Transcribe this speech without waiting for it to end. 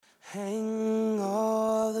Hang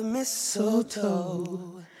all the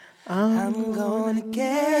mistletoe. I'm gonna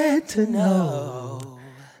get to know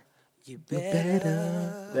you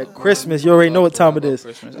better. That Christmas, you already know what time it is.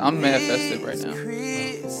 Christmas. I'm mad festive right now.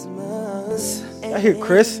 Christmas. I hear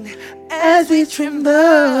Chris. As we trim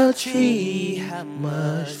the tree, how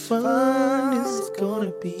much fun it's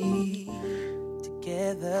gonna be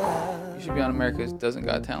together. You should be on America's Doesn't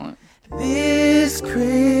Got Talent. This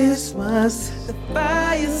Christmas, the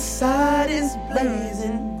fireside is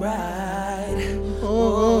blazing bright.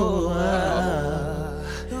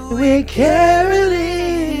 We're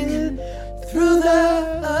caroling through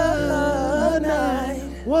the night.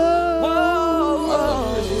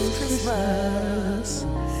 Whoa, it's Christmas.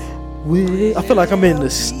 I feel like I'm in the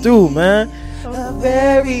stew, man. A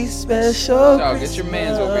very special. Dog, get your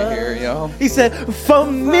mans over here, yo. He said, for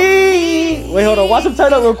me. Wait, hold on. Watch him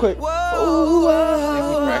turn up real quick. We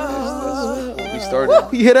practiced this. We started.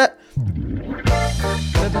 You hear that?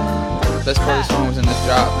 The best part of the song was in this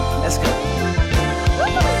drop. Let's go.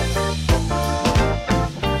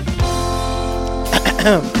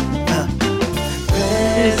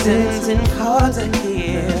 Presents and cards are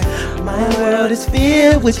here. My world is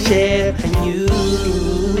filled with cheer and you.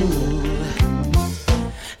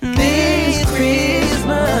 This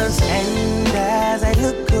Christmas, and as I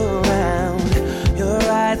look around, your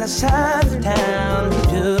eyes are shining down.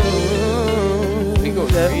 We go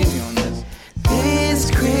crazy on this. This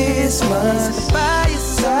Christmas, the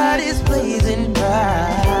fireside is blazing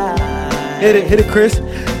bright. Hit it, Chris.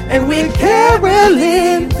 And we're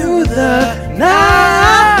caroling through the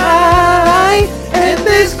night. And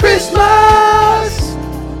this Christmas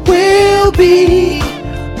will be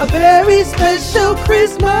a very special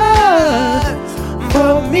Christmas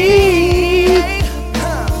for me.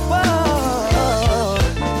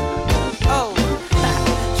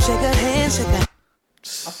 Shake a hand, shake a hand.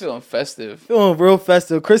 I'm feeling festive. Feeling real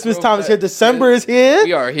festive. Christmas Real time is here. festive. December is here.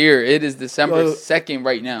 We are here. It is December Yo, 2nd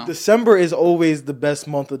right now. December is always the best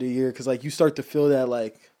month of the year because like you start to feel that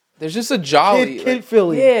like There's just a jolly. kid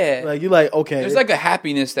feeling. Yeah. Like you're like, okay. There's like a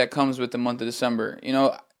happiness that comes with the month of December. You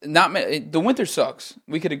know, the winter sucks.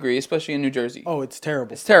 We could agree, especially in New Jersey. oh, it's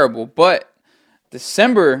terrible. It's terrible. But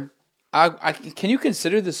December, I can you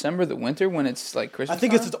consider December the winter when it's like Christmas? I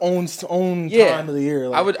think time? it's its own Yeah. time of the year.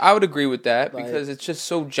 Like, I would agree with that Like- because it's just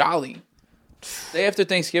so jolly. Day after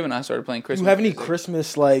Thanksgiving, I started playing do Christmas. you have any music.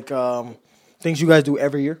 Christmas like things you guys do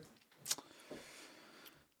every year?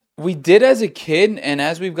 We did as a kid, and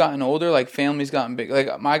as we've gotten older, like family's gotten big. Like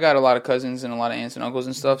I got a lot of cousins and a lot of aunts and uncles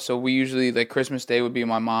and stuff. So we usually like Christmas Day would be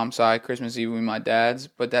my mom's side, Christmas Eve would be my dad's.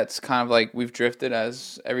 But that's kind of like we've drifted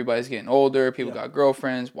as everybody's getting older. People got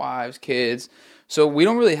girlfriends, wives, kids. So we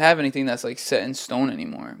don't really have anything that's like set in stone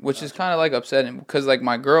anymore, which is kind of like upsetting because like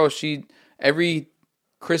my girl, she every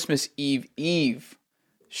Christmas Eve,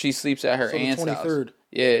 she sleeps at her So the aunt's house. 23rd.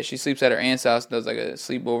 Yeah, she sleeps at her aunt's house and does like a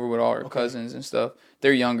sleepover with all her cousins and stuff.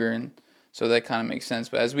 They're younger, and so that kind of makes sense.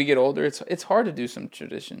 But as we get older, it's hard to do some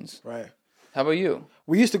traditions. Right. How about you?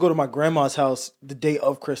 We used to go to my grandma's house the day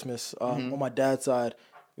of Christmas on my dad's side.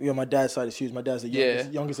 My dad's side, excuse me. My dad's the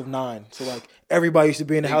youngest of 9. So, like, everybody used to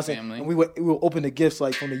be in the Big house. family. And we would open the gifts,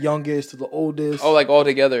 like, from the youngest to the oldest. Oh, like all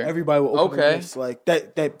together. Everybody would open the gifts, like,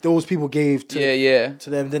 that those people gave to to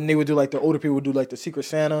them. Then they would do, like, the older people would do, like, the Secret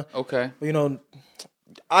Santa. Okay. But, you know,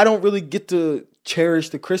 I don't really get to cherish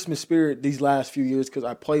the Christmas spirit these last few years because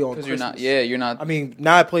I play on Christmas. You're not. I mean,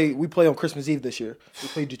 now we play on Christmas Eve this year. We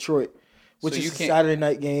play Detroit, which So is you a can't- Saturday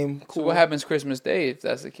night game. Cool. So what happens Christmas Day if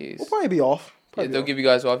that's the case? We'll probably be off. Yeah, they'll give you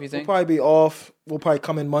guys off, you We'll think? probably be off. We'll probably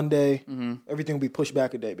come in Monday. Everything will be pushed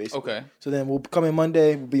back a day, basically. Okay. So then we'll come in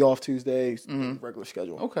Monday. We'll be off Tuesday. Regular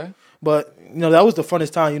schedule. Okay. But, you know, that was the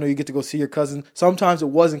funnest time. You know, you get to go see your cousin. Sometimes it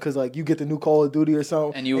wasn't because, like, you get the new Call of Duty or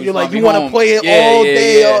something. And you're you're like, wanna you be want to home. play it Yeah, all yeah,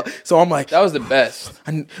 day. yeah. So I'm like, That was the best.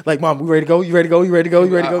 like, Mom, we ready to go? You ready to go? You ready to go?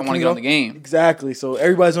 You ready to go? I want to get on the game. Exactly. So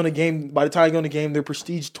everybody's on the game. By the time you get on the game, they're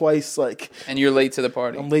prestige twice. Like, And you're late to the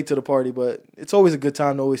party. I'm late to the party, but it's always a good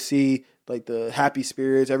time to always see like the happy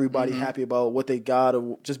spirits, everybody happy about what they got,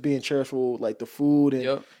 or just being cheerful, like the food and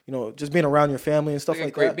you know, just being around your family and stuff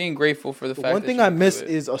like that. Being grateful for the fact. One that thing you I can do miss it.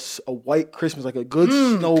 is a white Christmas, like a good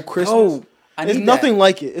snow Christmas. I It's need nothing that.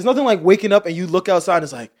 like it. It's nothing like waking up and you look outside and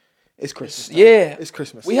it's like, it's Christmas time. Yeah. It's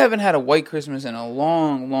Christmas. We haven't had a white Christmas in a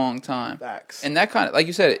long, long time. Facts. And that kind of, like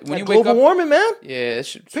you said, when Like you wake global up, warming, man. yeah,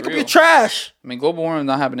 it's Pick up real. your trash. I mean, global warming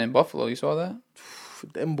not happening in Buffalo. You saw that?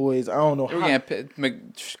 Them boys, I don't know They were how.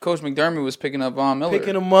 Coach McDermott was picking up Von Miller.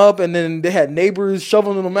 Picking them up, and then they had neighbors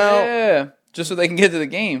shoveling them out. Yeah, just so they can get to the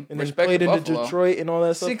game. And then Respect played to into Buffalo. Detroit and all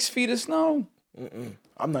that stuff. 6 feet of snow.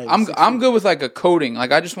 I'm good with like a coating.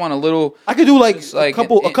 Like I just want a little. I could do like a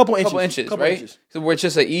couple inches, right? Inches. So where it's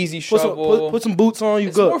just an easy shovel. Put some boots on.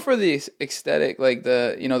 It's more for the aesthetic, like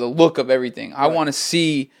the the look of everything. I want to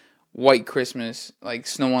see white Christmas, like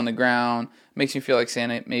snow on the ground. Makes me feel like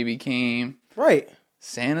Santa maybe came. Right.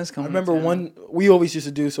 Santa's coming. I remember we always used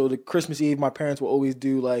to do, so the Christmas Eve, my parents would always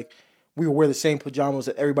do like, we would wear the same pajamas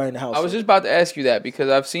that everybody in the house. I was just about to ask you that because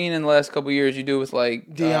I've seen in the last couple of years you do with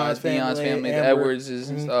like Dion's family, the Edwardses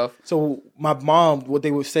and stuff. So my mom, what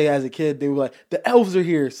they would say as a kid, they were like, the elves are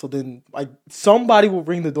here. So then like somebody will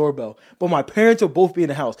ring the doorbell. But my parents will both be in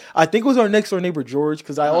the house. I think it was our next door neighbor, George,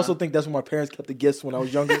 because I also think that's when my parents kept the gifts when I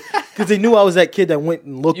was younger. Because they knew I was that kid that went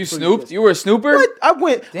and looked. You snooped? You were a snooper? What? I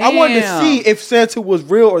went. Damn. I wanted to see if Santa was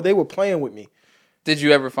real or they were playing with me. Did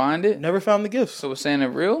you ever find it? Never found the gifts. So was Santa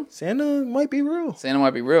real? Santa might be real. Santa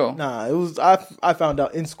might be real. Nah, it was. I found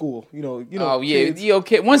out in school. You know. Oh yeah,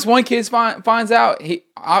 kid. Once one kid finds out,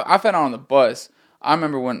 I found out on the bus. I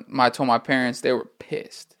remember when I told my parents, they were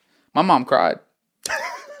pissed. My mom cried.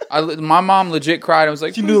 My mom legit cried. I was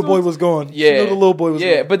like, she knew the boy was gone. Yeah, she knew the little boy was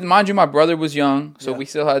gone. Yeah, but mind you, my brother was young, so we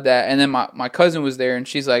still had that. And then my cousin was there, and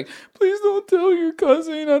she's like, please don't tell your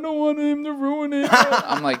cousin. I don't want him to ruin it.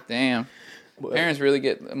 I'm like, damn. Parents really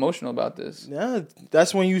get emotional about this. Yeah,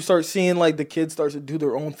 that's when you start seeing like the kids start to do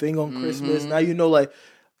their own thing on Christmas. Now like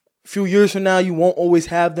a few years from now you won't always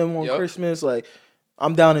have them on Christmas. Like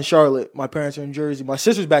I'm down in Charlotte, my parents are in Jersey, my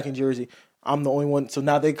sister's back in Jersey. I'm the only one, so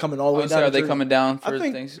now they're coming all the way down. Are they coming down for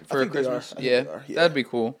Christmas? Yeah, that'd be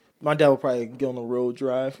cool. My dad will probably get on the road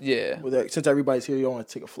drive. Yeah, since everybody's here, you don't want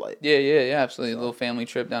to take a flight. Yeah, absolutely. A little family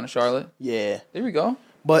trip down to Charlotte. Yeah, there we go.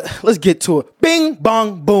 But let's get to it. Bing,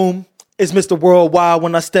 bong, boom. It's Mr. Worldwide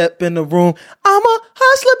when I step in the room. I'm a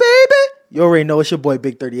hustler, baby. You already know it's your boy,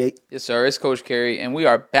 Big 38. Yes, sir. It's Coach Carey, and we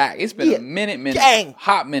are back. It's been a minute. Gang.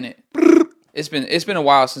 Hot minute. It's been a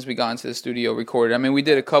while since we got into the studio recorded. I mean, we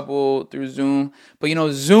did a couple through Zoom, but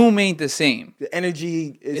Zoom ain't the same. The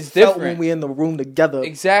energy is felt different when we in the room together.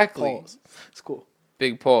 Exactly. Pause. It's cool.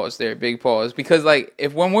 Big pause there. Big pause. Because like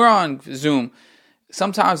when we're on Zoom,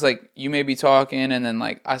 sometimes like you may be talking and then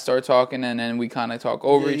like I start talking and then we kind of talk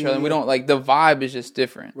over each other. And we don't like the vibe is just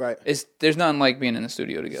different. Right. There's nothing like being in the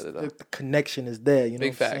studio together though. The connection is there.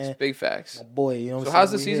 Big facts. Big facts. My boy, So how's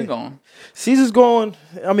the season going? Season's going.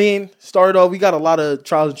 I mean, started off. We got a lot of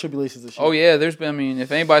trials and tribulations this year. Oh yeah, there's been. I mean,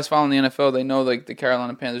 if anybody's following the NFL, they know like the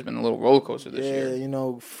Carolina Panthers been a little roller coaster this year.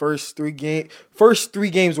 Yeah, first three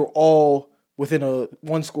games were all within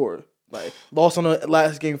one score. Like lost on the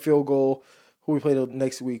last game field goal. Who we play the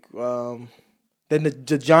next week. Then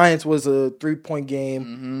the Giants was a 3-point game.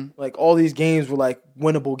 Mm-hmm. Like all these games were like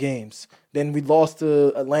winnable games. Then we lost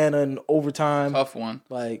to Atlanta in overtime. Tough one.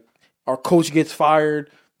 Like our coach gets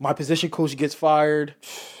fired. My position coach gets fired.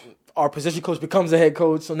 Our position coach becomes the head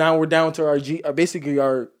coach. So now we're down to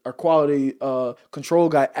our quality control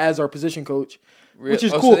guy as our position coach, which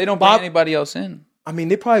is cool. So they don't bring anybody else in. I mean,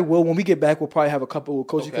 they probably will. When we get back, we'll probably have a couple of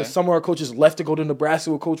coaches because some of our coaches left to go to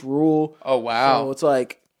Nebraska with Coach Rule. Oh, wow. So it's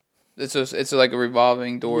like... It's like a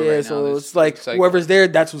revolving door right now. So it's like whoever's there,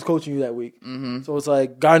 that's who's coaching you that week. Mm-hmm. So it's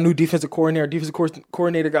like, got a new defensive coordinator. Defensive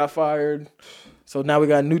coordinator got fired. So now we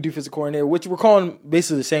got a new defensive coordinator, which we're calling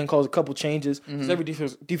basically the same calls, a couple changes. Because every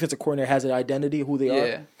defensive coordinator has an identity, who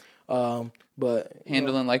they are. But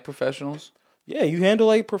handling like professionals. Yeah, you handle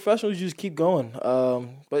like professionals. You just keep going.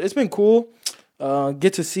 But it's been cool.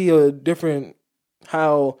 Get to see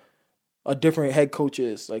how a different head coach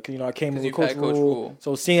is. Like, I came in with Coach Rule.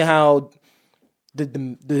 So seeing how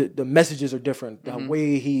the messages are different. The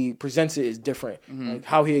way he presents it is different. Like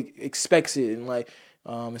how he expects it and like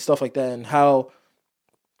and stuff like that. And how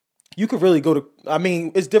you could really go to, I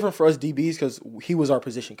mean, it's different for us DBs because he was our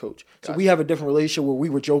position coach. So we have a different relationship where we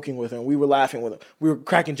were joking with him. We were laughing with him. We were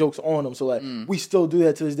cracking jokes on him. So like we still do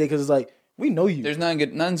that to this day because it's like, we know you. There's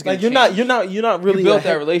nothing's gonna like, you're not really. You built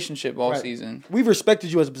that relationship all season. We've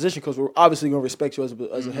respected you as a position coach. We're obviously gonna respect you as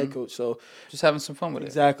a head coach. So just having some fun with it.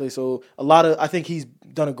 Exactly. So I think he's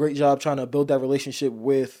done a great job trying to build that relationship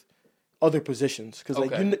with other positions because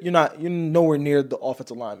like you're nowhere near the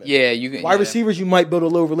offensive lineman. Yeah, you can. Wide receivers, you might build a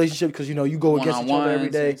little relationship because you go against each other every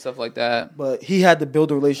day, and stuff like that. But he had to build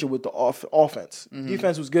a relationship with the offense.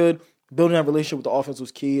 Defense was good. Building that relationship with the offense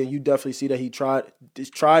was key, and you definitely see that he tried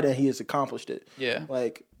and he has accomplished it. Yeah.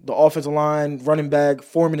 Like, the offensive line, running back,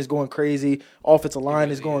 Foreman is going crazy. Offensive line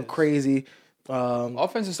is going crazy.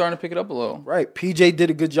 Offense is starting to pick it up a little. Right. PJ did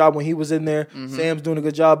a good job when he was in there. Sam's doing a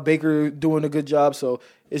good job. Baker doing a good job. So,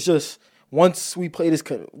 it's just, once we play this,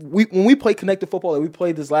 when we play connected football, like we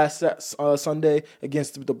played this last Sunday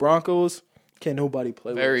against the Broncos, Can't nobody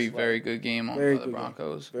play very, with us. Very good game on the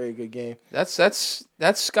Broncos. Very good game. That's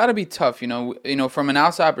got to be tough, you know, from an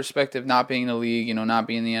outside perspective, not being in the league, you know, not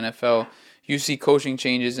being in the NFL, you see coaching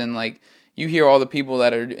changes and, like, you hear all the people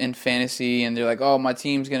that are in fantasy and they're like, oh, my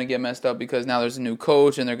team's going to get messed up because now there's a new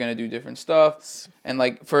coach and they're going to do different stuff. And,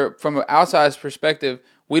 like, from an outside perspective,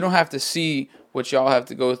 we don't have to see what y'all have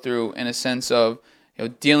to go through in a sense of, you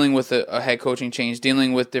know, dealing with a head coaching change,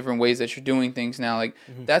 dealing with different ways that you're doing things now. Like,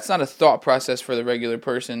 that's not a thought process for the regular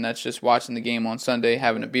person that's just watching the game on Sunday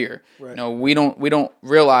having a beer. Right. You know, we don't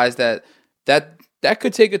realize that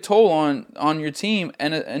could take a toll on your team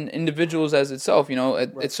and individuals as itself. You know,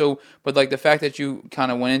 it's so. But like the fact that you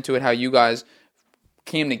kind of went into it, how you guys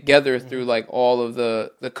came together through like all of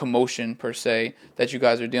the commotion per se that you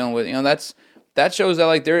guys are dealing with. You know, that shows that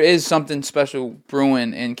like there is something special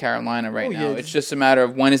brewing in Carolina right now. It's just a matter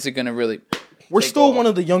of when is it going to really. We're still one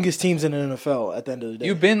of the youngest teams in the NFL at the end of the day.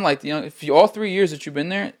 You've been like all 3 years that you've been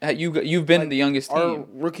there. You've been like the youngest team. Our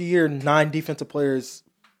rookie year, 9 defensive players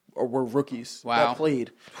were rookies that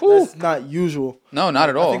played. Whew. That's not usual. No, not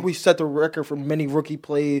at all. I think we set the record for many rookie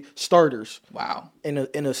play starters. Wow. In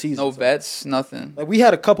a season. No vets, nothing. Like we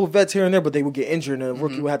had a couple vets here and there, but they would get injured and a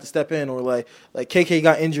rookie would have to step in, or like KK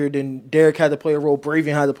got injured and Derek had to play a role,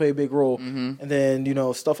 Bravian had to play a big role, and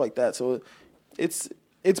then stuff like that. So it's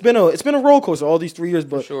been a roller coaster all these 3 years,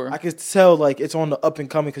 but I could tell like it's on the up and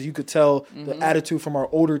coming because you could tell the attitude from our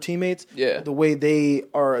older teammates, the way they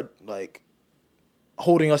are like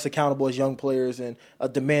holding us accountable as young players and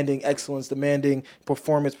demanding excellence, demanding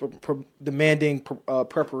performance, demanding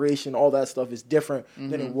preparation. All that stuff is different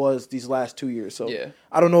than it was these last 2 years. So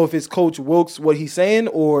I don't know if it's Coach Wilkes what he's saying,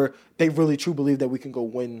 or they really truly believe that we can go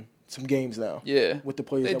win some games now. Yeah, with the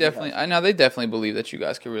players. They definitely believe that you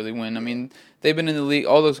guys could really win. I mean, they've been in the league.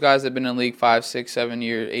 All those guys have been in the league 5, 6, 7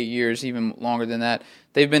 years, 8 years, even longer than that.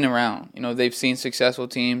 They've been around. You know, they've seen successful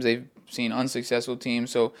teams. They've seen unsuccessful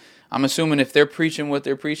teams. So I'm assuming if they're preaching what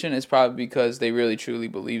they're preaching, it's probably because they really truly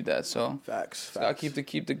believe that. So facts. Gotta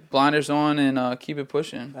keep the blinders on and keep it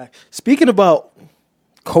pushing. Speaking about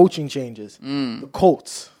coaching changes, the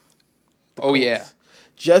Colts.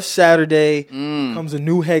 Jeff Saturday becomes a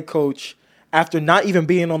new head coach after not even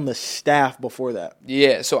being on the staff before that.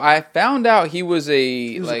 Yeah, so I found out he was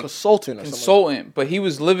a consultant or something. But he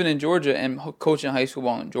was living in Georgia and coaching high school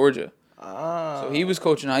ball in Georgia. So he was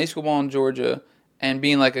coaching high school ball in Georgia and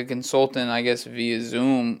being like a consultant, I guess, via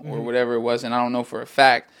Zoom or whatever it was, and I don't know for a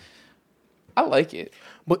fact. I like it.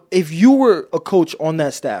 But if you were a coach on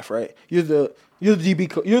that staff, right? You're the DB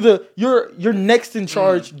coach. You're next in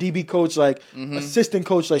charge DB coach, like assistant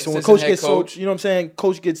coach. Like so when coach gets coach, you know what I'm saying?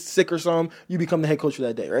 Coach gets sick or something, you become the head coach for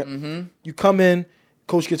that day, right? You come in,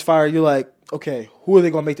 coach gets fired. You're like, okay, who are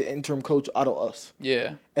they gonna make the interim coach out of us?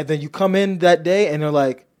 Yeah. And then you come in that day, and they're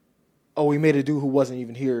like, oh, we made a dude who wasn't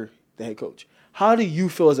even here the head coach. How do you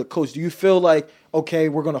feel as a coach? Do you feel like, okay,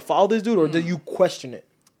 we're gonna follow this dude, or do you question it?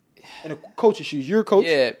 In a coach's shoes, you're a coach.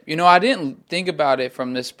 Yeah, I didn't think about it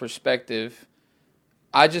from this perspective.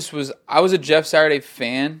 I was a Jeff Saturday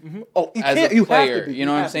fan as a player. You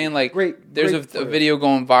know what I'm saying? Like, there's a video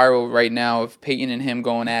going viral right now of Peyton and him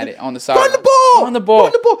going at it on the side. Run the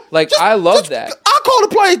ball. Like, I love that. I'll call the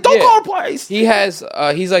plays. Don't call the plays. He has,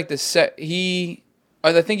 he's like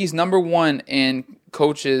I think he's number 1 in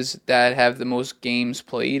coaches that have the most games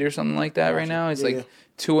played or something like that right now. It's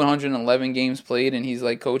 211 games played, and he's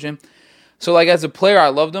like coaching. So like as a player, I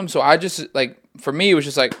loved him. So I just like, for me, it was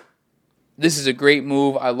just like, this is a great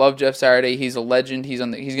move. I love Jeff Saturday. He's a legend. He's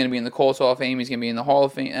going to be in the Colts Hall of Fame. He's going to be in the Hall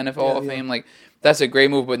of Fame, NFL Hall of Fame. Like, that's a great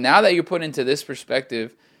move. But now that you're put into this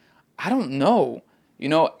perspective, I don't know.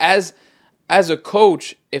 As a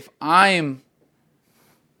coach, if I'm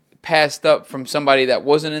passed up from somebody that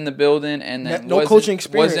wasn't in the building and then coaching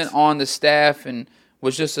experience, wasn't on the staff and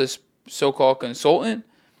was just a so-called consultant,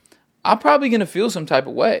 I'm probably going to feel some type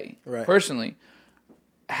of way, personally.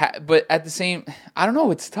 But at the same, I don't know.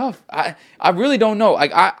 It's tough. I really don't know.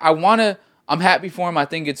 Like I'm happy for him. I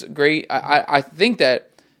think it's great. I think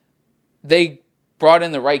that they brought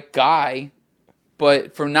in the right guy,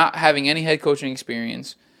 but for not having any head coaching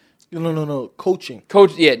experience. No. Coaching.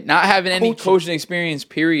 Not having any coaching experience,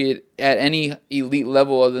 period, at any elite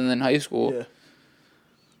level other than high school. Yeah.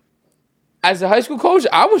 As a high school coach,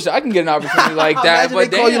 I wish I can get an opportunity like that. But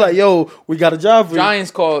they call you like, yo, we got a job for you. Giants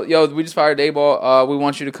call, yo, we just fired Daboll. We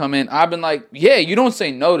want you to come in. I've been like, yeah, you don't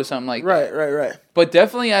say no to something like that. Right. But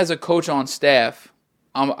definitely as a coach on staff,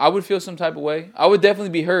 I would feel some type of way. I would definitely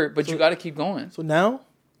be hurt, but you got to keep going. So now,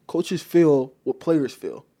 coaches feel what players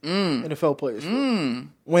feel. NFL players feel.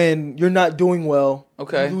 When you're not doing well, you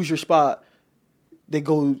lose your spot, they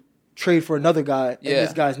go trade for another guy, and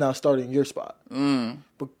this guy's now starting your spot.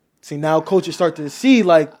 But see, now coaches start to see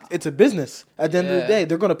like it's a business. At the end of the day,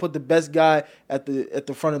 they're going to put the best guy at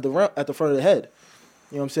the front of the head.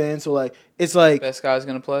 You know what I'm saying? So like it's like best guy's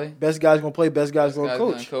going to play. Best guy's going to play. Best guy's going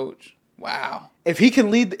to coach. Wow. If he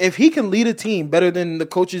can lead a team better than the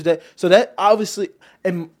coaches that obviously,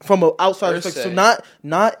 and from an outside perspective, so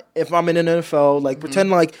not if I'm in an NFL, like pretend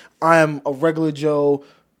like I am a regular Joe,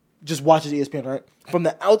 just watches ESPN, right? From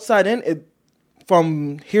the outside in,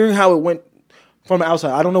 from hearing how it went from the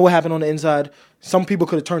outside, I don't know what happened on the inside. Some people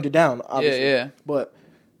could have turned it down, obviously. Yeah. But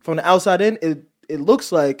from the outside in, it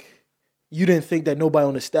looks like you didn't think that nobody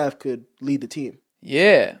on the staff could lead the team.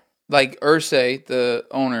 Yeah. Like Irsay, the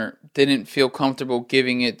owner, didn't feel comfortable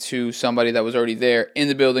giving it to somebody that was already there in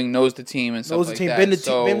the building, knows the team and stuff like that.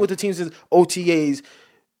 Been with the team since OTAs,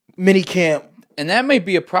 mini camp. And that might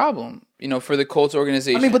be a problem, for the Colts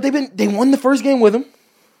organization. I mean, but they won the first game with him.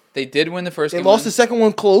 They did win the first game. They lost the second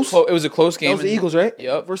one close. It was a close game. That was the Eagles, right?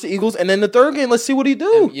 Yep. Versus the Eagles. And then the third game, let's see what he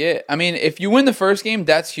do. Yeah. I mean, if you win the first game,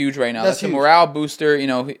 that's huge right now. That's a morale booster.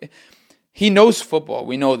 He knows football.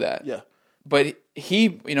 We know that. Yeah. But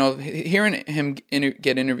hearing him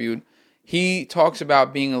get interviewed, he talks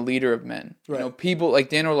about being a leader of men. Right. People like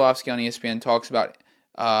Dan Orlovsky on ESPN talks about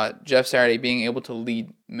Jeff Saturday being able to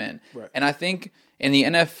lead men. Right. And I think in the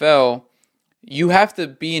NFL, you have to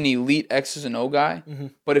be an elite X's and O guy. Mm-hmm.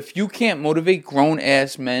 But if you can't motivate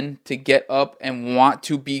grown-ass men to get up and want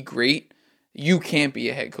to be great, you can't be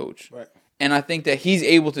a head coach. Right. And I think that he's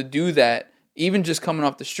able to do that even just coming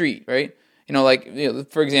off the street, right?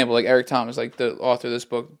 For example, like Eric Thomas, like the author of this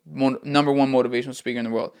book, number one motivational speaker in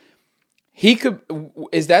the world.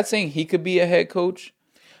 Is that saying he could be a head coach?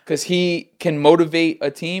 Because he can motivate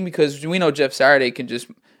a team? Because we know Jeff Saturday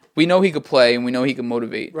we know he could play and we know he can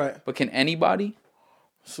motivate. Right. But can anybody?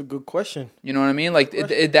 That's a good question. You know what I mean? Like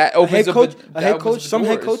that opens a head coach. Some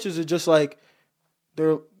head coaches are just like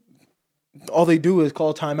all they do is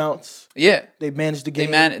call timeouts. Yeah. They manage the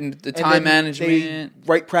game. The time management. They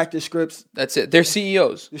write practice scripts. That's it. They're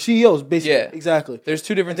CEOs. They're CEOs, basically. Yeah. Exactly. There's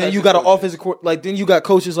two different types. Then you got an offensive then you got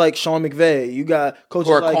coaches like Sean McVay. You got coaches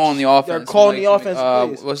who are calling the offense. They're calling the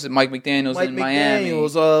offense. What's it? Mike McDaniels in Miami.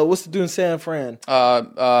 What's the dude in San Fran?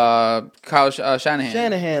 Kyle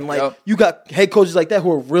Shanahan. Like you got head coaches like that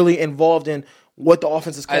who are really involved in what the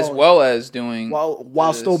offense is calling. As well as doing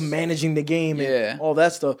while still managing the game and all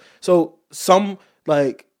that stuff. So some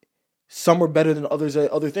are better than others at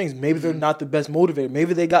other things. Maybe they're not the best motivator.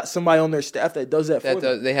 Maybe they got somebody on their staff that does that for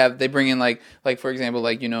them. They bring in like for example,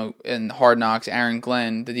 in Hard Knocks, Aaron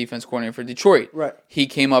Glenn, the defense coordinator for Detroit. Right. He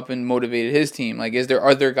came up and motivated his team. Like, is there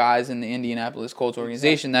other guys in the Indianapolis Colts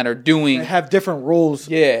organization that are doing they have different roles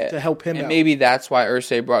to help him and out. Maybe that's why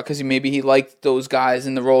Irsay because maybe he liked those guys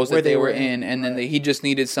in the roles that they were in, and then he just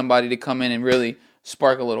needed somebody to come in and really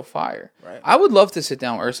spark a little fire. Right. I would love to sit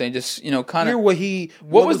down with Irsay and just kind of hear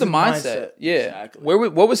what was the mindset? Yeah, exactly.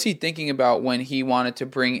 What was he thinking about when he wanted to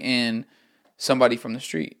bring in somebody from the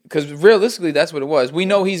street? Because realistically, that's what it was. We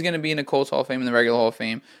know he's going to be in the Colts Hall of Fame and the regular Hall of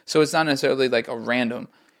Fame, so it's not necessarily like a random,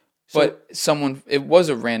 but it was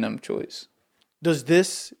a random choice. Does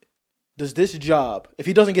this job? If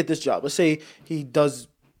he doesn't get this job, let's say he does.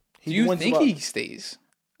 Do you think he stays?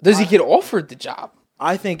 Does he get offered the job?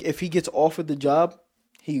 I think if he gets offered the job,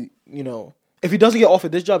 if he doesn't get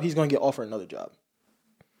offered this job, he's going to get offered another job.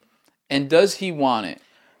 And does he want it?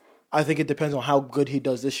 I think it depends on how good he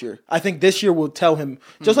does this year. I think this year will tell him,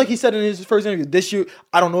 just like he said in his first interview, this year,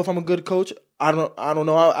 I don't know if I'm a good coach. I don't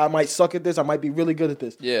know. I might suck at this. I might be really good at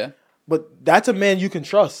this. Yeah. But that's a man you can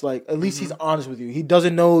trust. Like, at least he's honest with you. He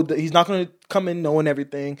doesn't know that he's not going to come in knowing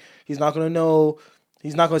everything. He's not going to know.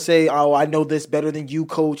 He's not going to say, "Oh, I know this better than you,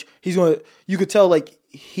 coach." You could tell, like,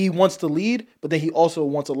 he wants to lead, but then he also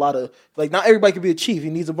wants a lot of, like, not everybody can be a chief. He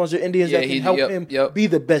needs a bunch of Indians that can help him be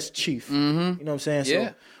the best chief. Mm-hmm. You know what I'm saying? Yeah.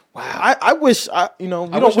 So, wow. I wish, we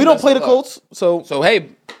don't play the Colts. So hey,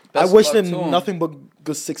 I wish them nothing but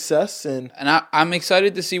good success. And I'm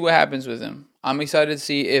excited to see what happens with him. I'm excited to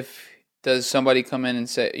see does somebody come in and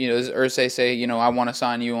say, does Irsay say, I want to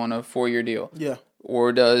sign you on a 4-year deal? Yeah.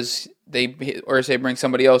 Or does Irsay bring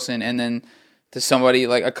somebody else in, and then does somebody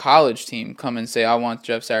like a college team come and say, I want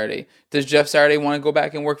Jeff Saturday? Does Jeff Saturday want to go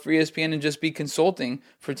back and work for ESPN and just be consulting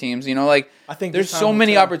for teams? I think there's so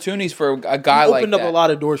many opportunities for a guy like that. He opened up a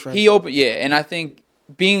lot of doors for him. And I think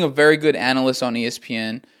being a very good analyst on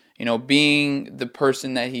ESPN, being the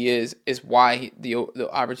person that he is why the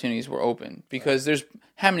opportunities were open. Because there's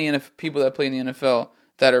how many people that play in the NFL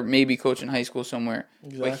that are maybe coaching high school somewhere.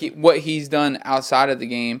 Exactly. But what he's done outside of the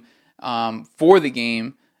game, for the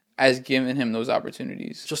game, as giving him those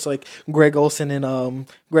opportunities. Just like Greg Olsen and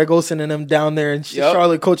them down there in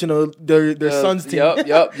Charlotte coaching their son's team.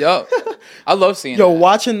 Yep. I love seeing that.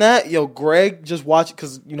 Watching that, Greg just watch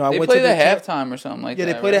because I went to the halftime or something like that.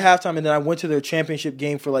 Yeah, they played at halftime, and then I went to their championship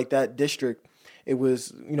game for like that district. It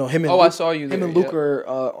was him and I saw you there. Him and Luke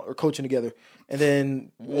are coaching together. And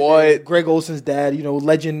then what? Greg Olsen's dad,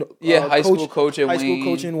 legend. High school coach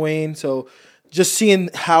in Wayne. So just seeing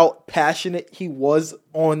how passionate he was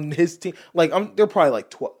on his team. Like, they're probably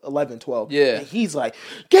like 11, 12. Yeah. And he's like,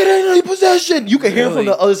 get in possession. You can hear from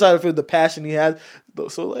the other side of the passion he has.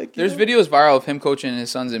 So, like, there's videos viral of him coaching his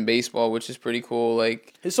sons in baseball, which is pretty cool.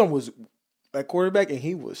 Like, his son was at quarterback, and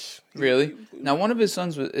he was. Really? Now, one of his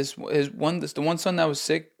sons was the one son that was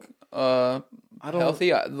sick.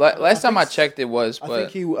 Healthy. Last time I checked, it was.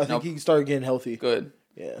 But I think he started getting healthy. Good.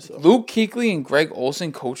 Yeah. So Luke Kuechly and Greg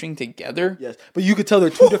Olsen coaching together. Yes, but you could tell they're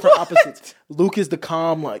two different opposites. Luke is the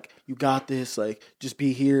calm, like, you got this, like, just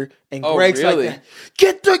be here, and Greg's really? like,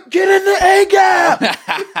 get in the A gap.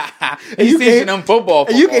 He's teaching them football.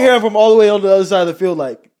 And you can hear him from all the way on the other side of the field,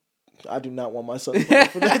 like, I do not want my son to play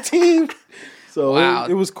for that team. So wow.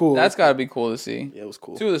 it was cool. That's got to be cool to see. Yeah, it was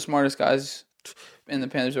cool. Two of the smartest guys in the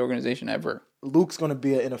Panthers organization ever. Luke's going to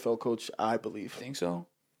be an NFL coach, I believe. Think so?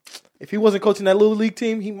 If he wasn't coaching that little league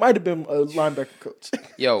team, he might have been a linebacker coach.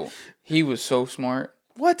 Yo, he was so smart.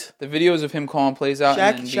 What? The videos of him calling plays out.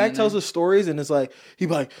 Shaq tells us stories, and it's like, he'd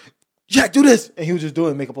be like, Shaq, do this. And he would just do it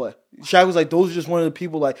and make a play. Shaq was like, those are just one of the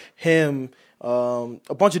people like him,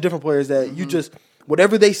 a bunch of different players that you just,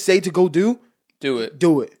 whatever they say to go do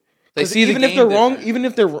it. They see even the if game they're wrong, different.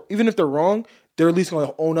 even if they're wrong, they're at least going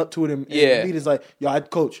to own up to it and lead. Is like, yo, I'd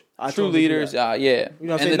coach. True leaders, yeah. You know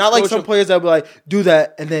what I'm saying? Not like some players that will be like, do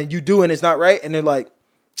that, and then you do, and it's not right, and they're like...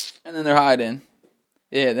 And then they're hiding.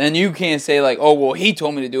 Yeah, then you can't say like, oh, well, he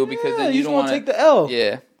told me to do it because then you don't want to... take the L.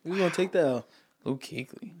 Yeah. You're going to take the L. Luke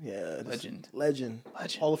Kuechly. Yeah. Legend.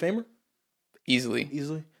 Hall of Famer?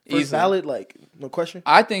 Easily. First ballot, like, no question?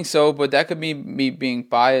 I think so, but that could be me being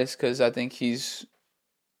biased because I think he's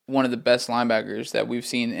one of the best linebackers that we've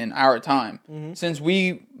seen in our time. Mm-hmm. Since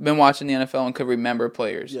we've been watching the NFL and could remember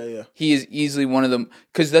players. Yeah. He is easily one of them,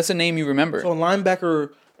 because that's a name you remember. So in linebacker,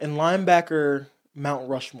 Mount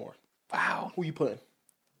Rushmore. Wow. Who you putting?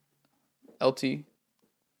 LT.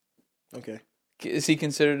 Okay. Is he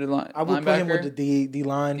considered a linebacker? I would put him with the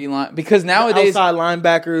D-line. D-line. Because nowadays... outside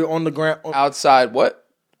linebacker on the ground. Outside what?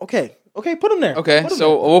 Okay, put him there. Okay,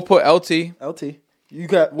 so we'll put LT. You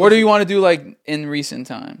got. What do you want to do like in recent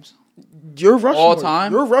times? Your Rushmore. All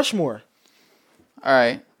time? Your Rushmore. All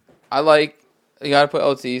right. You got to put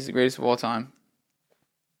LT. He's the greatest of all time.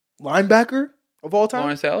 Linebacker of all time?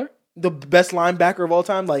 Lawrence Taylor? The best linebacker of all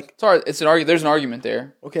time? Like, sorry, there's an argument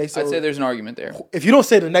there. Okay, so I'd say there's an argument there. If you don't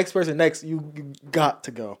say the next person next, you got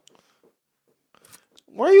to go.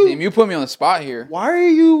 Why are you? Damn, you put me on the spot here. Why are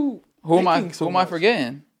you? Who am I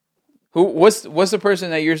forgetting? What's the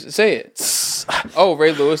person that you're say it? Oh,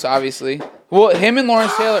 Ray Lewis, obviously. Well, him and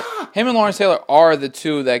Lawrence Taylor are the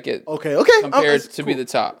two that get compared to be the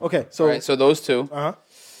top. Okay, so those two.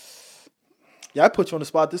 Yeah, I put you on the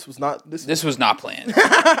spot. This was not planned.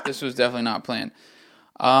 This was definitely not planned.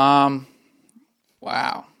 Wow.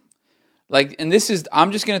 And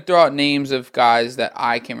I'm just gonna throw out names of guys that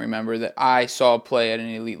I can remember that I saw play at an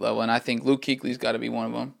elite level, and I think Luke Kuechly's got to be one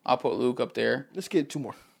of them. I'll put Luke up there. Let's get two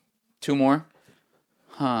more. Two more?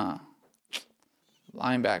 Huh.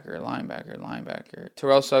 Linebacker.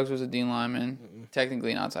 Terrell Suggs was a D lineman. Mm-hmm.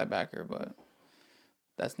 Technically an outside backer, but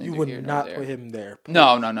that's neither here nor there. You would not put him there.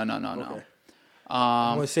 No. Okay.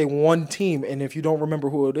 I'm going to say one team, and if you don't remember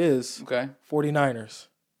who it is, 49ers.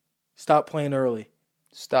 Stop playing early.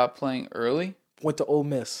 Went to Ole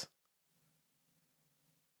Miss.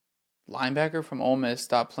 Linebacker from Ole Miss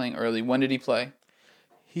stopped playing early. When did he play?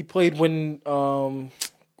 He played when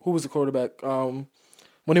who was the quarterback?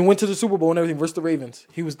 When he went to the Super Bowl and everything versus the Ravens.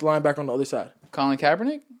 He was the linebacker on the other side. Colin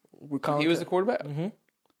Kaepernick? He was the quarterback? Mm-hmm.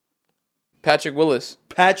 Patrick Willis.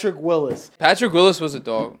 Patrick Willis was a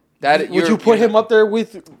dog. Would you put him up there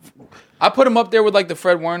with... I put him up there with like the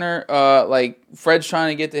Fred Warner, like Fred's trying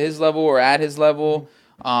to get to his level or at his level.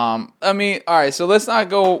 All right, so let's not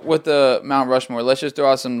go with the Mount Rushmore. Let's just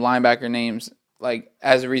throw out some linebacker names like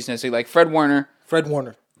as a recency, like Fred Warner,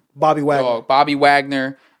 Bobby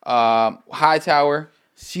Wagner, Hightower,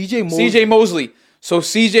 CJ Mosley. So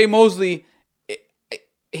CJ Mosley,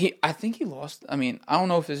 I think he lost. I don't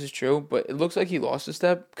know if this is true, but it looks like he lost a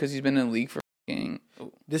step because he's been in the league for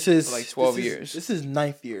like 12 years. This is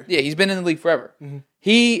 9th year. Yeah, he's been in the league forever. Mm-hmm.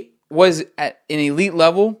 He was at an elite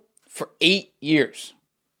level for 8 years.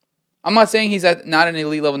 I'm not saying he's at not an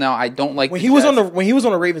elite level now. I don't like when he was on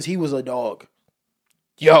the Ravens, he was a dog.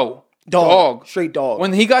 Yo, dog, straight dog.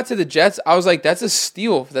 When he got to the Jets, I was like, that's a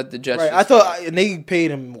steal that the Jets. Right, I thought, and they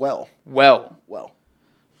paid him well.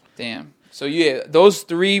 Damn. So yeah, those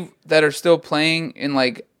 3 that are still playing in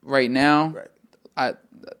like right now,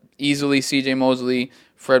 easily C.J. Mosley,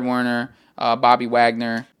 Fred Warner, Bobby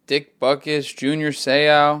Wagner, Dick Butkus, Junior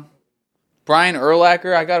Seau, Brian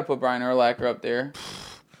Urlacher. I gotta put Brian Urlacher up there.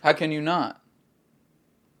 How can you not?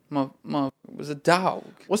 Was a dog.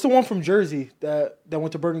 What's the one from Jersey that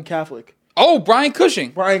went to Bergen Catholic? Oh, Brian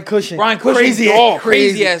Cushing. Crazy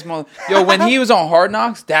ass mother. Yo, when he was on Hard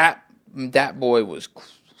Knocks, that boy was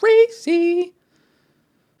crazy.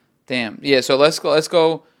 Damn. Yeah. So let's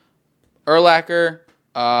go. Urlacher,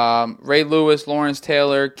 Ray Lewis, Lawrence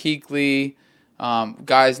Taylor, Kuechly.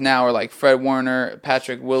 Guys now are like Fred Warner,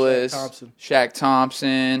 Patrick Willis, Shaq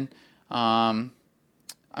Thompson.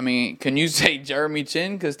 I mean, can you say Jeremy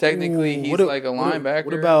Chin? Because technically he's like a linebacker.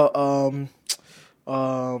 What about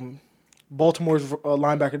Baltimore's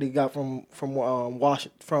linebacker that he got from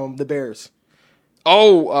Washington, from the Bears?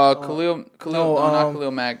 Oh, Khalil, not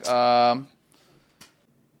Khalil Mack.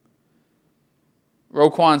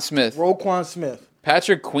 Roquan Smith.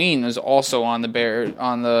 Patrick Queen is also on the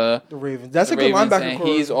the Ravens. That's a good linebacker.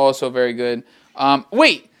 He's also very good.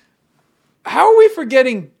 Wait, how are we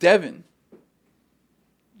forgetting Devin?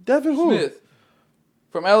 Devin who? Smith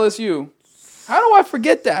from LSU. How do I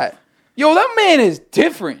forget that? Yo, that man is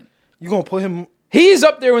different. You gonna put him? He's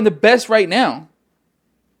up there in the best right now.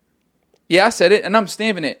 Yeah, I said it, and I'm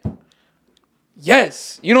stamping it.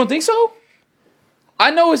 Yes. You don't think so? I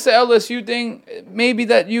know it's the LSU thing, maybe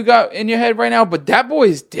that you got in your head right now, but that boy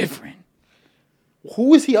is different.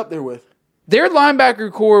 Who is he up there with? Their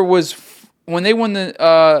linebacker core was, when they won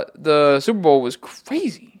the Super Bowl, was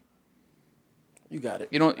crazy. You got it.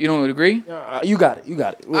 You don't agree? You got it.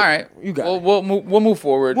 All right. You got it. We'll move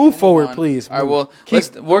forward. Move forward, please. All right. Well,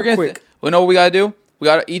 we know what we gotta do. We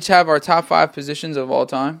gotta each have our top 5 positions of all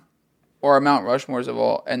time, or our Mount Rushmores of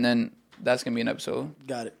all, and then that's gonna be an episode.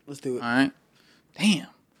 Got it. Let's do it. All right. Damn.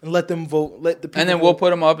 And let them vote. Let the people. And then we'll put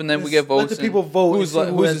them up, and then we get votes. Let the people vote. Who's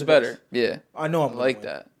is better? Yeah. I know I'm like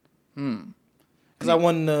that. Because I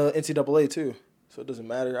won the NCAA too, so it doesn't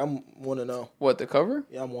matter. I'm 1-0. What, the cover?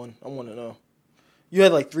 Yeah, I'm 1-0. You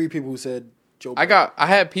had like 3 people who said Joe Burrow. I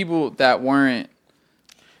had people that weren't.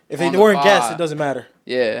 If they weren't guests, it doesn't matter.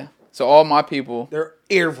 Yeah. So all my people, they're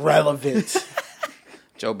irrelevant.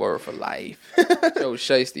 Joe Burrow for life. Joe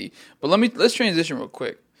Shiesty. But let's transition real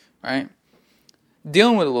quick. Right?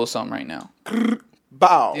 Dealing with a little something right now.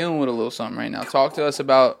 Bow. Dealing with a little something right now. Talk to us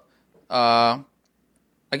about I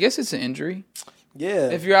guess it's an injury. Yeah.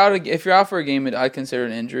 If you're out for a game, I'd consider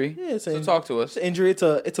it an injury. Yeah, so talk to us. It's an injury. It's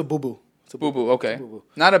a boo-boo. Boo-boo, okay. Boo-boo.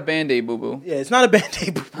 Not a Band-Aid boo-boo. Yeah, it's not a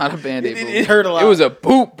Band-Aid boo-boo. Not a Band-Aid boo-boo. It hurt a lot. It was a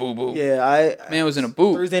boot boo-boo. Yeah, Man was in a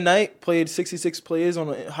boot. Thursday night, played 66 plays on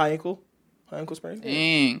a high ankle sprain.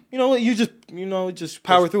 Dang. You know, you just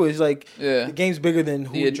power through it. It's like the game's bigger than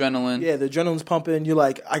the adrenaline. Yeah, the adrenaline's pumping. You're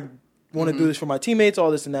like, I want to do this for my teammates,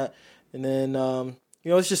 all this and that. And then,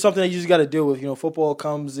 it's just something that you just got to deal with. Football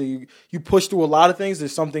comes, you push through a lot of things.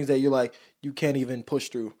 There's some things that you're like, you can't even push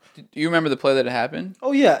through. Do you remember the play that it happened?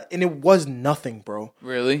 Oh, yeah. And it was nothing, bro.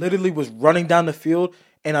 Really? Literally was running down the field,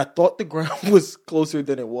 and I thought the ground was closer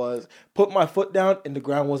than it was. Put my foot down, and the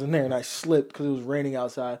ground wasn't there, and I slipped because it was raining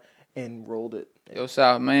outside and rolled it. Yo,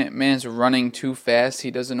 Sal, man's running too fast. He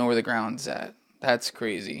doesn't know where the ground's at. That's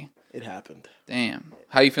crazy. It happened. Damn.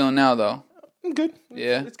 How you feeling now, though? I'm good.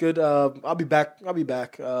 Yeah? It's good. I'll be back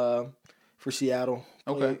for Seattle.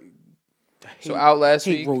 Okay. So out last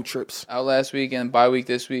week, road trips. Out last week and bye week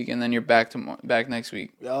this week, and then you're back next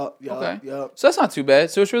week. Yup. Okay. So that's not too bad.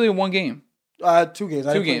 So it's really 1 game. 2 games.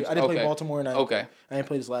 I didn't play Baltimore, and I didn't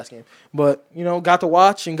play this last game. But got to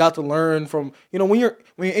watch and got to learn from. When you're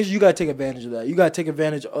injured, you gotta take advantage of that. You gotta take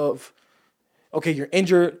advantage of. Okay, you're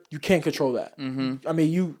injured. You can't control that. Mm-hmm. I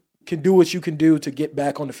mean, you can do what you can do to get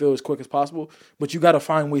back on the field as quick as possible, but you got to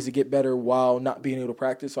find ways to get better while not being able to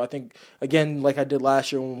practice. So I think, again, like I did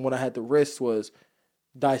last year when I had the wrist, was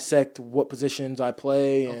dissect what positions I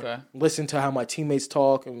play and listen to how my teammates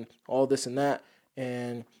talk and all this and that,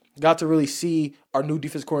 and got to really see our new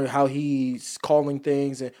defense coordinator, how he's calling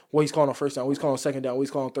things and what he's calling on first down, what he's calling on second down, what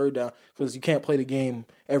he's calling on third down, because you can't play the game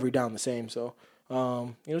every down the same. So,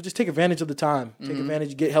 just take advantage of the time. Take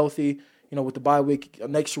advantage, get healthy. With the bye week,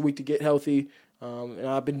 an extra week to get healthy. And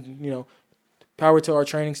I've been, power to our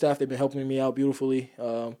training staff. They've been helping me out beautifully.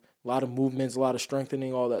 A lot of movements, a lot of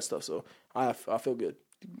strengthening, all that stuff. So I feel good.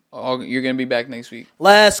 You're going to be back next week.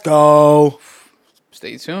 Let's go.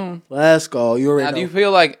 Stay tuned. Let's go. You already know. Do you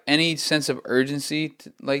feel like any sense of urgency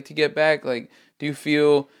to get back? Like, do you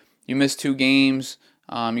feel you missed 2 games?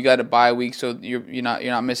 You got a bye week, so you're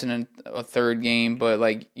not missing a third game. But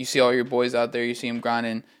like, you see all your boys out there, you see them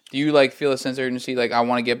grinding. Do you like feel a sense of urgency? Like, I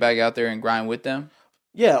want to get back out there and grind with them.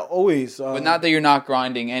 Yeah, always. But not that you're not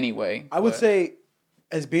grinding anyway. I would say,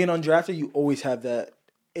 as being undrafted, you always have that.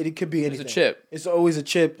 It could be anything. It's a chip. It's always a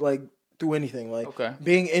chip, like through anything. Like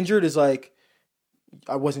being injured is like,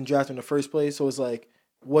 I wasn't drafted in the first place, so it's like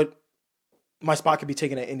what. My spot could be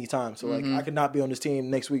taken at any time. So, like, I could not be on this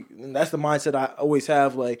team next week. And that's the mindset I always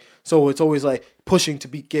have. Like, so it's always, like, pushing to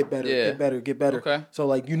get better, get better. Okay. So,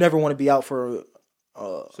 like, you never want to be out for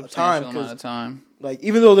a time. Amount of time. Like,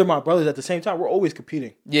 even though they're my brothers, at the same time, we're always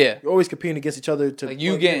competing. Yeah. You're always competing against each other.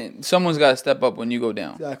 Like, someone's got to step up when you go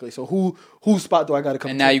down. Exactly. So, whose spot do I got to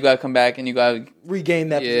come And now you got to come back and you got to regain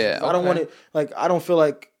that position. Yeah. I don't want it, like, I don't feel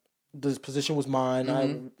like this position was mine.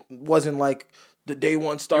 I wasn't, like, the day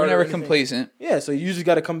one starter. You're never complacent. Yeah, so you just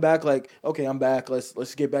got to come back like, okay, I'm back.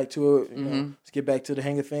 Let's get back to it. You know, let's get back to the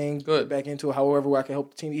hang of things. Good. Get back into it however I can help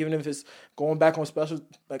the team. Even if it's going back on special,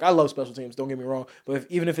 like I love special teams. Don't get me wrong, but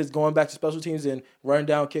even if it's going back to special teams and run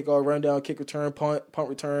down, kickoff, run down, kick return, punt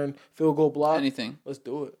return, field goal block, anything, let's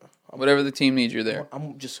do it. Whatever the team needs, you're there.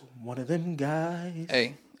 I'm just one of them guys.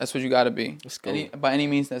 Hey, that's what you got to be. Let's go. By any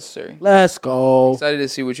means necessary. Let's go. Excited to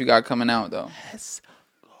see what you got coming out though. Let's go.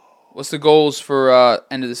 What's the goals for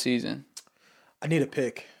end of the season? I need a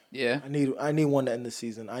pick. Yeah. I need one to end the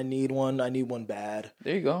season. I need one bad.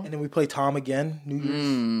 There you go. And then we play Tom again,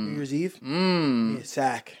 New Year's Eve. Yeah,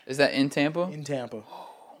 sack. Is that in Tampa? In Tampa.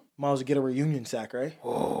 Might as well get a reunion sack, right?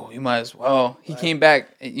 Oh, you might as well. He came back.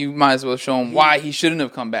 You might as well show him why he shouldn't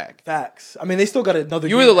have come back. Facts. I mean, they still got another.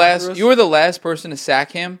 You were the last. You were the last person to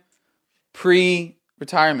sack him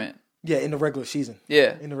pre-retirement. Yeah, in the regular season.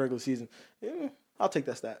 Yeah, in the regular season. Yeah, I'll take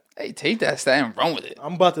that stat. Hey, take that stat and run with it.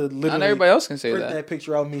 I'm about to literally. Not everybody else can say print that. That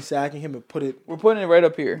picture out of me sacking him and put it. We're putting it right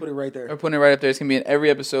up here. Put it right there. We're putting it right up there. It's gonna be in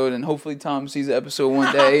every episode, and hopefully Tom sees the episode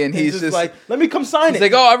one day, and he's just like, "Let me come sign it."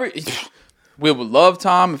 He's like, "Oh, we would love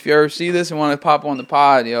Tom if you ever see this and want to pop on the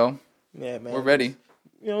pod, yo." Yeah, man, we're ready.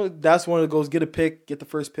 You know, that's one of the goals. Get the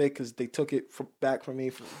first pick because they took it back from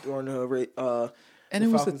me during the And it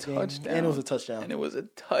was a touchdown. And it was a touchdown. And it was a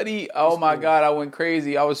tutty. Oh my God, I went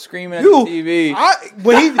crazy. I was screaming at the TV.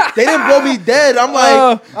 They didn't blow me dead. I'm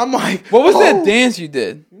like, what was that dance you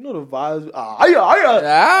did? You know the vibes.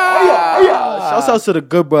 Shouts out to the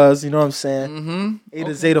good bros. You know what I'm saying? Mm-hmm. A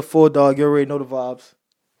to Zeta 4 dog. You already know the vibes.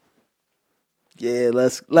 Yeah,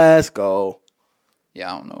 let's go.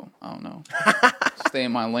 Yeah, I don't know. Stay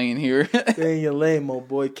in my lane here. Stay in your lane, my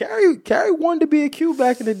boy. Carrie wanted to be a Q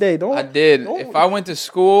back in the day. I did. If I went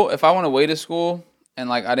away to school and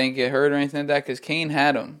like I didn't get hurt or anything like that, because Kane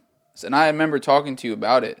had him, and I remember talking to you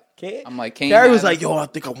about it. I'm like, Carrie was like, "Yo, I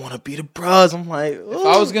think I want to be the bros." I'm like, if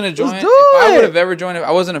I was gonna join, if I would have ever joined,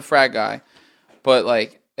 I wasn't a frat guy, but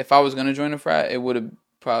like if I was gonna join a frat, it would have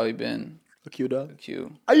probably been a Q dog. A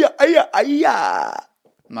Q. I'm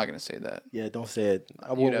not gonna say that. Yeah, don't say it.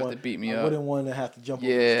 You'd have to beat me up. I wouldn't want to have to jump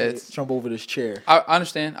over this chair. I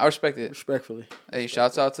understand. I respect it. Respectfully. Hey,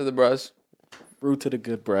 shouts out to the bros. Root to the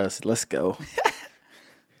good bros. Let's go.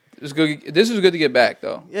 It was good. This was good to get back,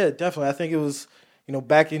 though. Yeah, definitely. I think it was,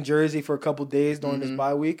 back in Jersey for a couple days during this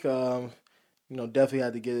bye week. Definitely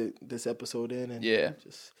had to get this episode in and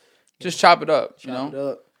just chop it up. Chop it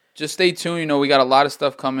up. Just stay tuned. We got a lot of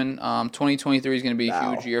stuff coming. 2023 is going to be a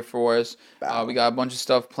huge year for us. We got a bunch of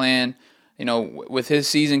stuff planned. With his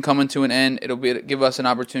season coming to an end, it'll give us an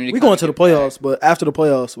opportunity. We're going to the playoffs, but after the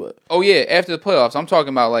playoffs, what? Oh, yeah, after the playoffs. I'm talking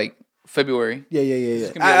about, like, February. Yeah.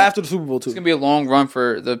 After the Super Bowl, too. It's going to be a long run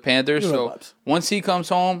for the Panthers. So once he comes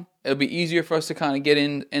home, it'll be easier for us to kind of get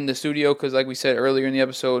in the studio because, like we said earlier in the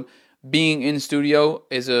episode, being in studio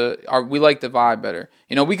we like the vibe better.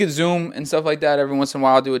 We could Zoom and stuff like that every once in a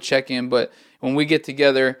while, do a check-in, but when we get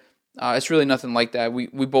together, it's really nothing like that. We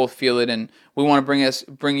both feel it, and we want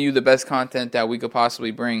to bring you the best content that we could possibly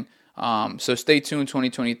bring. So stay tuned,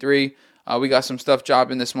 2023. We got some stuff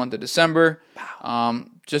dropping this month of December.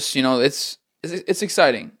 It's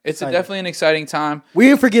exciting. It's definitely an exciting time. We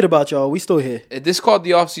didn't forget about y'all. We still here. This is called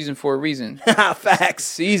the off season for a reason.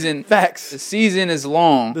 Facts. Facts. The season is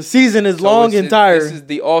long. The season is long and tired. This is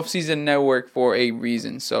the off season network for a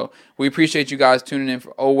reason. So we appreciate you guys tuning in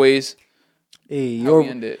for always. Hey, you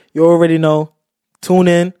already know. Tune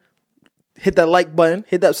in. Hit that like button.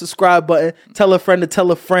 Hit that subscribe button. Tell a friend to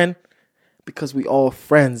tell a friend. Because we all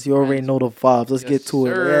friends. You already know the vibes. Let's get to it.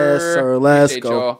 Yes, sir. Let's go. Y'all.